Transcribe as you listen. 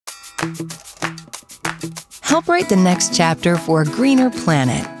Help write the next chapter for a greener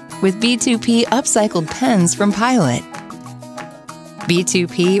planet with B2P upcycled pens from Pilot.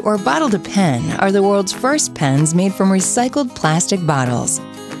 B2P or Bottle-to-Pen are the world's first pens made from recycled plastic bottles,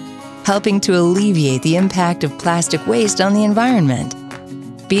 helping to alleviate the impact of plastic waste on the environment.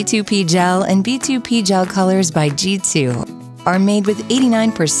 B2P Gel and B2P Gel Colors by G2 are made with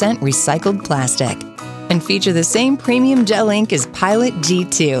 89% recycled plastic and feature the same premium gel ink as Pilot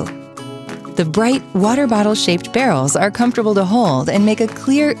G2. The bright, water bottle-shaped barrels are comfortable to hold and make a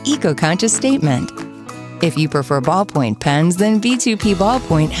clear, eco-conscious statement. If you prefer ballpoint pens, then B2P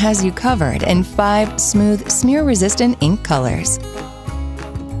Ballpoint has you covered in 5 smooth, smear-resistant ink colors.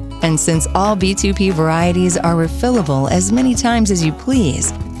 And since all B2P varieties are refillable as many times as you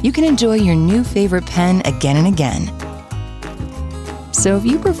please, you can enjoy your new favorite pen again and again. So if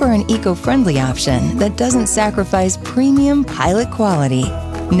you prefer an eco-friendly option that doesn't sacrifice premium Pilot quality,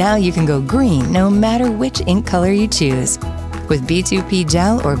 now you can go green no matter which ink color you choose with B2P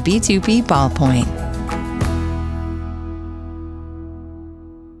Gel or B2P Ballpoint.